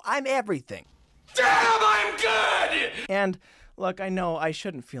don't know. I'm everything. Damn, I'm good! And look, I know I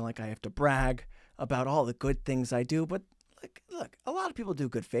shouldn't feel like I have to brag about all the good things I do, but look, a lot of people do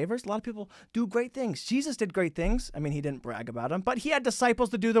good favors. A lot of people do great things. Jesus did great things. I mean, he didn't brag about them, but he had disciples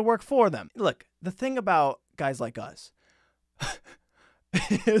to do the work for them. Look, the thing about guys like us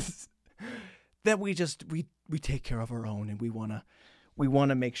is that we take care of our own, and we want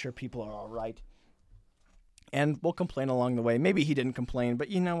to make sure people are all right. And we'll complain along the way. Maybe he didn't complain, but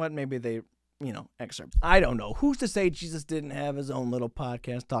you know what? Maybe they, excerpt. I don't know. Who's to say Jesus didn't have his own little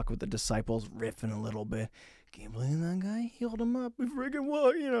podcast, talk with the disciples, riffing a little bit. Can't believe that guy healed him up. He freaking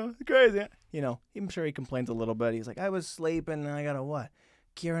what? Crazy. I'm sure he complains a little bit. He's like, I was sleeping and I got to what?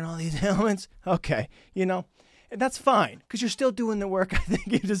 Curing all these ailments? Okay. And that's fine because you're still doing the work I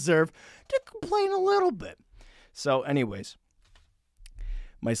think you deserve to complain a little bit. So anyways,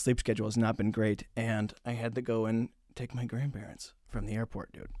 my sleep schedule has not been great and I had to go and take my grandparents from the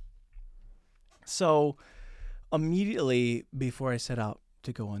airport, dude. So immediately before I set out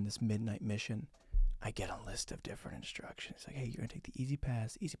to go on this midnight mission, I get a list of different instructions. Like, hey, you're going to take the Easy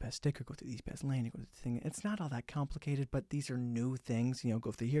Pass sticker, go to the Easy Pass lane, go to the thing. It's not all that complicated, but these are new things.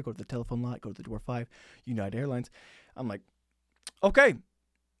 Go through here, go to the telephone lot, go to the door 5, United Airlines. I'm like, okay,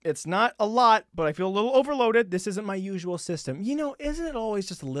 it's not a lot, but I feel a little overloaded. This isn't my usual system. Isn't it always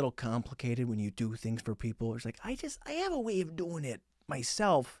just a little complicated when you do things for people? It's like, I have a way of doing it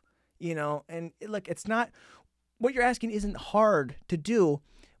myself, and look, it's not, what you're asking isn't hard to do,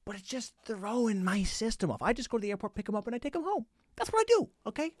 but it's just throwing my system off. I just go to the airport, pick them up, and I take them home. That's what I do,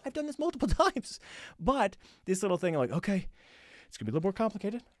 okay? I've done this multiple times. But this little thing, I'm like, okay, it's going to be a little more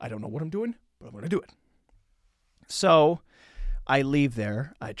complicated. I don't know what I'm doing, but I'm going to do it. So I leave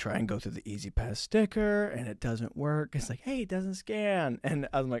there. I try and go through the Easy Pass sticker, and it doesn't work. It's like, hey, it doesn't scan. And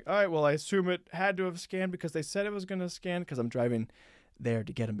I'm like, all right, well, I assume it had to have scanned because they said it was going to scan because I'm driving there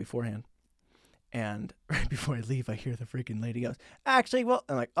to get them beforehand. And right before I leave, I hear the freaking lady goes, actually, well,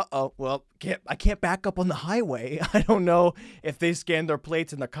 I'm like, well, I can't back up on the highway. I don't know if they scanned their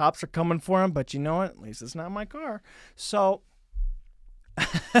plates and the cops are coming for them, but you know what? At least it's not my car. So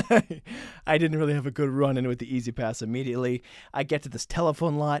I didn't really have a good run-in with the Easy Pass immediately. I get to this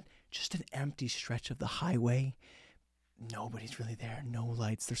telephone lot, just an empty stretch of the highway. Nobody's really there. No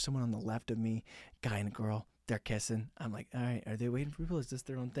lights. There's someone on the left of me, guy and a girl. They're kissing. I'm like, all right, are they waiting for people? Is this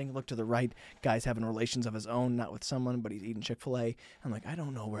their own thing? Look to the right. Guy's having relations of his own, not with someone, but he's eating Chick-fil-A. I'm like, I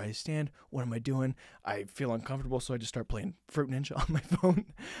don't know where I stand. What am I doing? I feel uncomfortable, so I just start playing Fruit Ninja on my phone.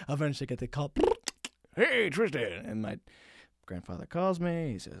 Eventually get the call. Hey, Tristan. And my grandfather calls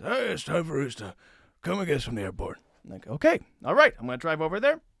me. He says, hey, it's time for us to come and get us from the airport. I'm like, okay, all right. I'm going to drive over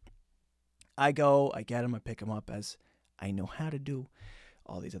there. I go, I get him, I pick him up as I know how to do.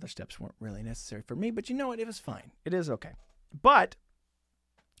 All these other steps weren't really necessary for me, but you know what? It was fine. It is okay. But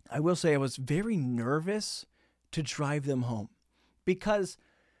I will say I was very nervous to drive them home because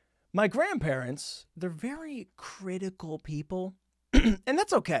my grandparents, they're very critical people. And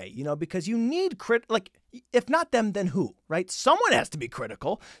that's okay, because you need if not them, then who, right? Someone has to be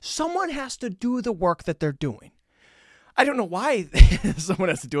critical. Someone has to do the work that they're doing. I don't know why someone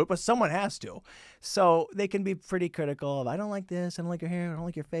has to do it, but someone has to. So they can be pretty critical of, I don't like this, I don't like your hair, I don't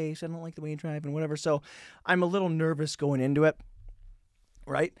like your face, I don't like the way you drive and whatever. So I'm a little nervous going into it,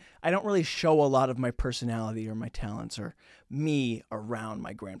 right? I don't really show a lot of my personality or my talents or me around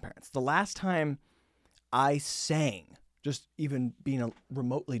my grandparents. The last time I sang, just even being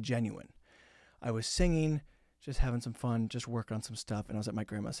remotely genuine, I was singing, just having some fun, just working on some stuff, and I was at my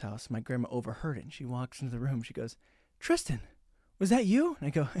grandma's house. My grandma overheard it, and she walks into the room. She goes, Tristan, was that you? And I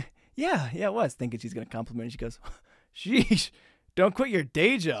go, yeah, it was, thinking she's going to compliment me. She goes, sheesh, don't quit your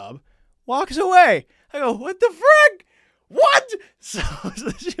day job. Walks away. I go, what the frick? What? So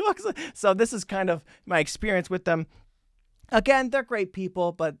she walks away. So this is kind of my experience with them. Again, they're great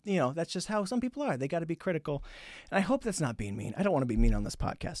people, but, that's just how some people are. They got to be critical. And I hope that's not being mean. I don't want to be mean on this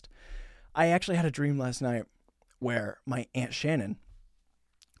podcast. I actually had a dream last night where my Aunt Shannon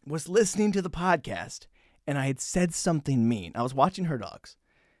was listening to the podcast, and I had said something mean. I was watching her dogs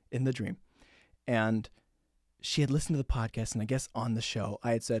in the dream, and she had listened to the podcast, and I guess on the show,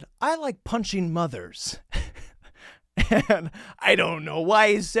 I had said, I like punching mothers. And I don't know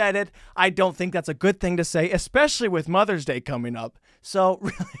why he said it. I don't think that's a good thing to say, especially with Mother's Day coming up. So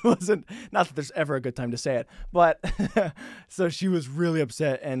really wasn't, not that there's ever a good time to say it, but so she was really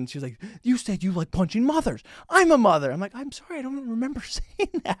upset, and she was like, you said you like punching mothers. I'm a mother. I'm like, I'm sorry, I don't remember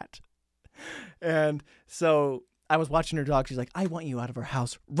saying that. And so I was watching her dog. She's like, I want you out of her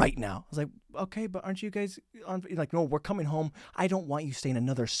house right now. I was like, okay, but aren't you guys on? Like, no, we're coming home. I don't want you staying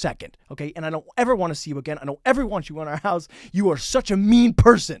another second, okay? And I don't ever want to see you again. I don't ever want you in our house. You are such a mean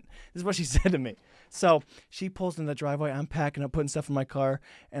person. This is what she said to me. So she pulls in the driveway. I'm packing up, putting stuff in my car,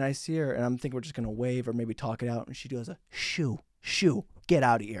 and I see her, and I'm thinking we're just going to wave or maybe talk it out. And she does a shoo, get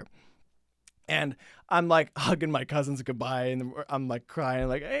out of here. And I'm like hugging my cousins goodbye, and I'm like crying,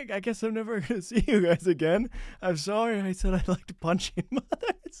 like, hey, I guess I'm never going to see you guys again. I'm sorry. I said I'd like to punch you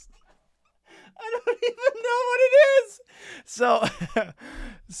mothers. I don't even know what it is.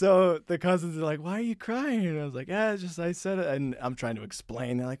 So the cousins are like, why are you crying? And I was like, it's just I said it. And I'm trying to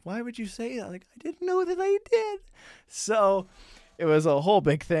explain. They're like, why would you say that? Like, I didn't know that I did. So it was a whole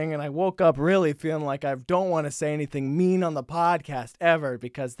big thing. And I woke up really feeling like I don't want to say anything mean on the podcast ever,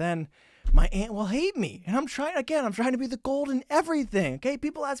 because then my aunt will hate me. And I'm trying to be the gold in everything. Okay,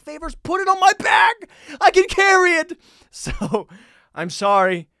 people ask favors, put it on my back. I can carry it. So I'm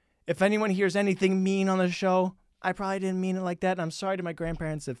sorry. If anyone hears anything mean on the show, I probably didn't mean it like that. And I'm sorry to my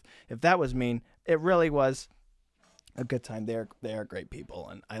grandparents if that was mean. It really was a good time. They are great people.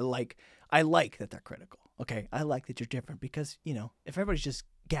 And I like that they're critical. Okay, I like that you're different, because, if everybody's just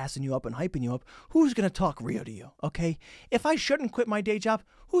gassing you up and hyping you up, who's going to talk real to you, okay? If I shouldn't quit my day job,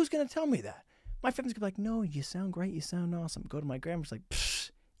 who's going to tell me that? My family's going to be like, no, you sound great, you sound awesome. Go to my grandma's like,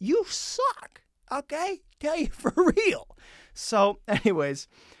 psh, you suck, okay? Tell you for real. So, anyways,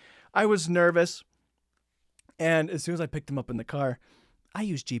 I was nervous, and as soon as I picked him up in the car, I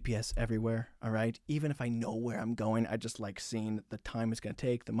use GPS everywhere, all right? Even if I know where I'm going, I just like seeing the time it's going to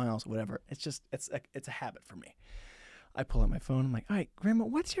take, the miles, whatever. It's a habit for me. I pull out my phone. I'm like, all right, Grandma,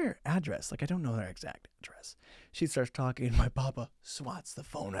 what's your address? Like, I don't know their exact address. She starts talking, and my papa swats the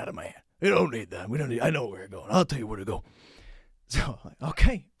phone out of my hand. You don't need that. I know where you're going. I'll tell you where to go. So I'm like,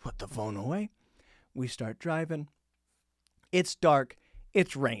 okay, put the phone away. We start driving. It's dark.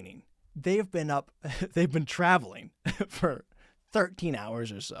 It's raining. They've been traveling for 13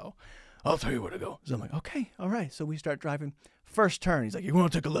 hours or so. I'll tell you where to go. So I'm like, okay, all right. So we start driving. First turn, he's like, you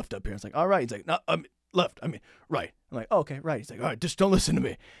want to take a left up here? It's like, all right. He's like, no, left. Right. I'm like, oh, okay, right. He's like, all right, just don't listen to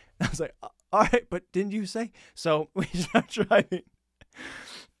me. I was like, all right, but didn't you say? So we start driving,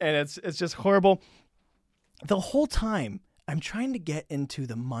 and it's just horrible. The whole time, I'm trying to get into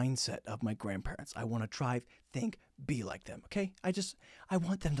the mindset of my grandparents. I want to drive, think, be like them, okay? I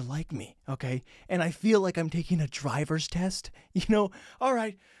want them to like me, okay? And I feel like I'm taking a driver's test, all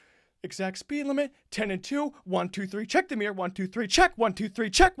right, exact speed limit, 10 and 2, 1, 2, 3, check the mirror, 1, 2, 3, check, 1, 2, 3,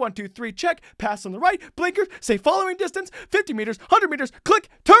 check, 1, 2, 3, check, pass on the right, blinkers, say following distance, 50 meters, 100 meters, click,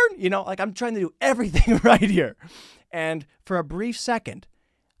 turn, like I'm trying to do everything right here. And for a brief second,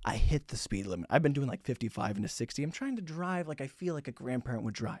 I hit the speed limit. I've been doing like 55 into 60. I'm trying to drive like I feel like a grandparent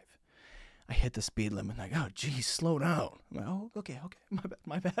would drive. I hit the speed limit, like, oh, geez, slow down. I'm like, oh, okay,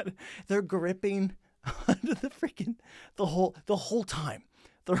 my bad. They're gripping onto the whole time.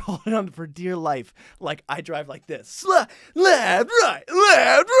 They're holding on for dear life. Like, I drive like this. Left,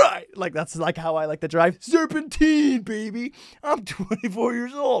 right. Like, that's like how I like to drive. Serpentine, baby. I'm 24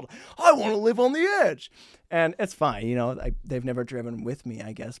 years old. I want to live on the edge. And it's fine, they've never driven with me,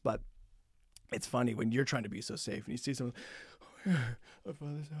 I guess, but it's funny when you're trying to be so safe and you see someone, they're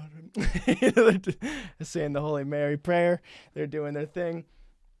saying the Holy Mary prayer. They're doing their thing.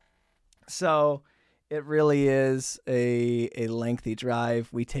 So it really is a lengthy drive.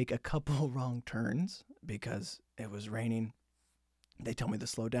 We take a couple wrong turns because it was raining. They tell me to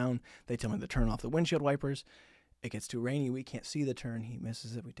slow down. They tell me to turn off the windshield wipers. It gets too rainy. We can't see the turn. He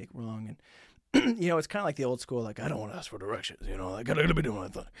misses it. We take wrong. And it's kind of like the old school, like, I don't want to ask for directions, I gotta be doing what I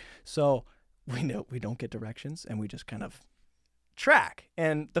thought. So we know we don't get directions, and we just kind of track.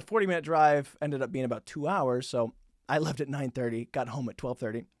 And the 40-minute drive ended up being about 2 hours. So I left at 9:30, got home at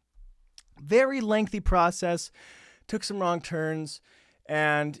 12:30. Very lengthy process took some wrong turns,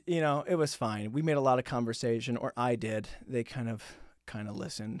 and, it was fine. We made a lot of conversation, or I did. They kind of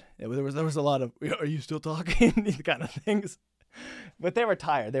listened. There was a lot of, are you still talking? These kind of things. But they were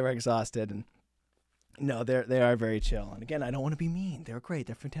tired. They were exhausted, and no, they are very chill. And again, I don't want to be mean. They're great.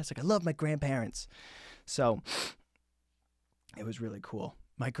 They're fantastic. I love my grandparents. So it was really cool.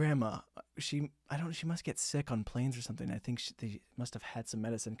 My grandma, she must get sick on planes or something. I think they must have had some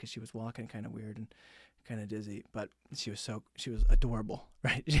medicine because she was walking kind of weird and kind of dizzy. But she was adorable,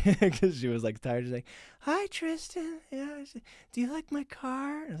 right? Because she was like tired. She's like, "Hi, Tristan. Yeah, do you like my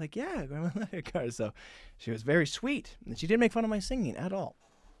car?" I was like, "Yeah, Grandma, I like your car." So she was very sweet, and she didn't make fun of my singing at all.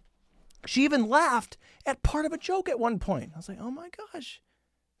 She even laughed at part of a joke at one point. I was like, "Oh my gosh,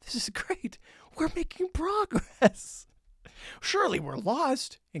 this is great. We're making progress. Surely we're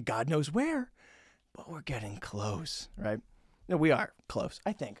lost, and God knows where, but we're getting close, right?" No, we are close,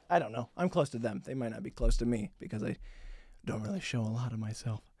 I think. I don't know. I'm close to them. They might not be close to me because I don't really show a lot of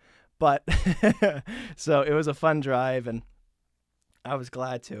myself. But so it was a fun drive, and I was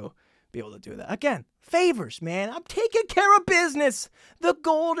glad to be able to do that. Again, favors, man. I'm taking care of business. The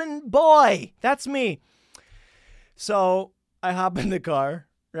golden boy. That's me. So I hop in the car,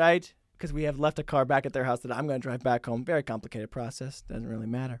 right? Because we have left a car back at their house that I'm going to drive back home. Very complicated process. Doesn't really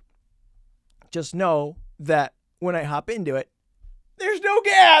matter. Just know that when I hop into it, there's no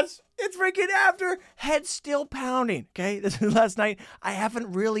gas. It's freaking after. Head still pounding. Okay, this is last night. I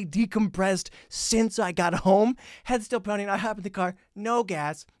haven't really decompressed since I got home. Head still pounding. I hop in the car. No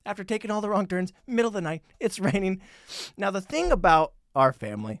gas. After taking all the wrong turns. Middle of the night. It's raining. Now, the thing about our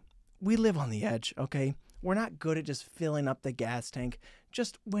family, we live on the edge, okay? We're not good at just filling up the gas tank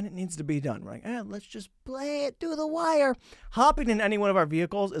just when it needs to be done. We're like, let's just play it through the wire. Hopping in any one of our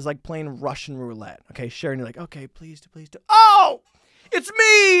vehicles is like playing Russian roulette. Okay, Sharon, you're like, okay, please do. Oh, it's me.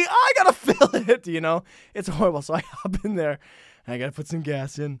 I got to fill it, It's horrible. So I hop in there, and I got to put some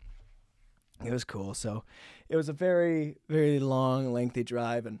gas in. It was cool. So it was a very, very long, lengthy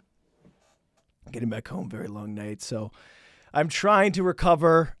drive, and getting back home, very long night. So I'm trying to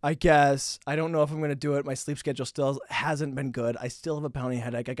recover, I guess. I don't know if I'm going to do it. My sleep schedule still hasn't been good. I still have a pounding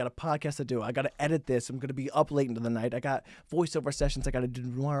headache. I got a podcast to do. I got to edit this. I'm going to be up late into the night. I got voiceover sessions I got to do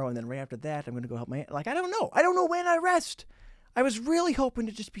tomorrow, and then right after that, I'm going to go help my aunt. I don't know. I don't know when I rest. I was really hoping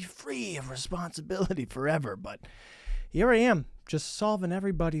to just be free of responsibility forever, but here I am, just solving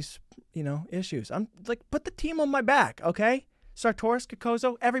everybody's, issues. I'm like, put the team on my back, okay? Sartoris,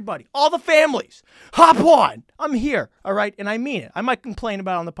 Kokozo, everybody, all the families, hop on. I'm here, all right? And I mean it. I might complain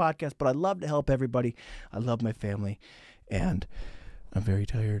about it on the podcast, but I love to help everybody. I love my family, and I'm very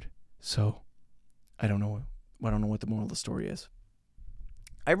tired. So I don't know what the moral of the story is.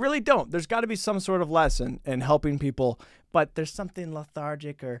 I really don't. There's got to be some sort of lesson in helping people, but there's something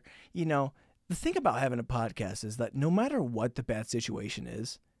lethargic or, the thing about having a podcast is that no matter what the bad situation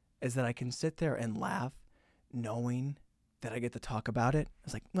is that I can sit there and laugh knowing that I get to talk about it.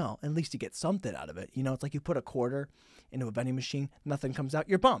 It's like, well, at least you get something out of it. It's like you put a quarter into a vending machine, nothing comes out,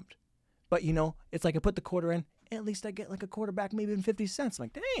 you're bummed. But, it's like I put the quarter in, at least I get like a quarter back, maybe in 50 cents. I'm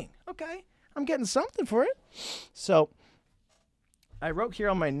like, dang, okay, I'm getting something for it. So I wrote here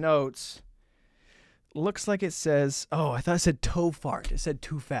on my notes, looks like it says, I thought it said toe fart. It said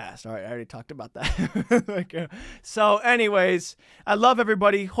too fast. All right, I already talked about that. So anyways, I love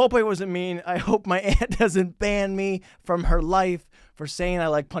everybody. Hope I wasn't mean. I hope my aunt doesn't ban me from her life for saying I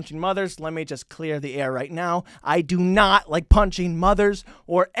like punching mothers. Let me just clear the air right now. I do not like punching mothers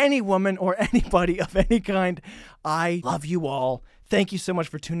or any woman or anybody of any kind. I love you all. Thank you so much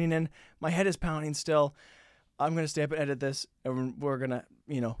for tuning in. My head is pounding still. I'm going to stay up and edit this, and we're going to,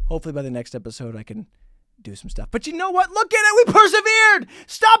 hopefully by the next episode I can do some stuff. But you know what? Look at it. We persevered.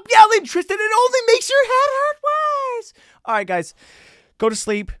 Stop yelling, Tristan. It only makes your head hurt worse. All right, guys. Go to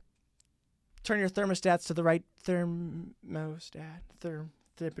sleep. Turn your thermostats to the right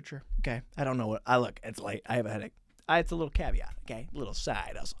temperature. Okay. I don't know what. Look, it's late. I have a headache. It's a little caveat. Okay. Little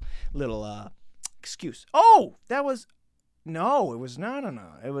side hustle. Little excuse. Oh, that was... No, it was not an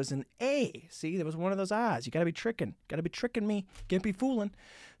A. It was an A. See, there was one of those I's. You got to be tricking. Got to be tricking me. Can't be fooling.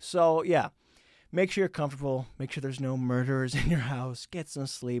 So, yeah. Make sure you're comfortable. Make sure there's no murderers in your house. Get some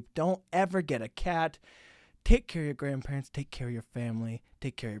sleep. Don't ever get a cat. Take care of your grandparents. Take care of your family.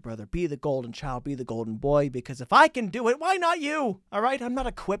 Take care of your brother. Be the golden child. Be the golden boy. Because if I can do it, why not you? All right? I'm not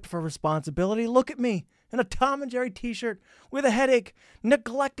equipped for responsibility. Look at me. In a Tom and Jerry t-shirt with a headache,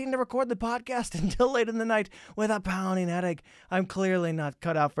 neglecting to record the podcast until late in the night with a pounding headache. I'm clearly not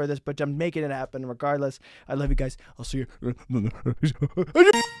cut out for this, but I'm making it happen regardless. I love you guys. I'll see you.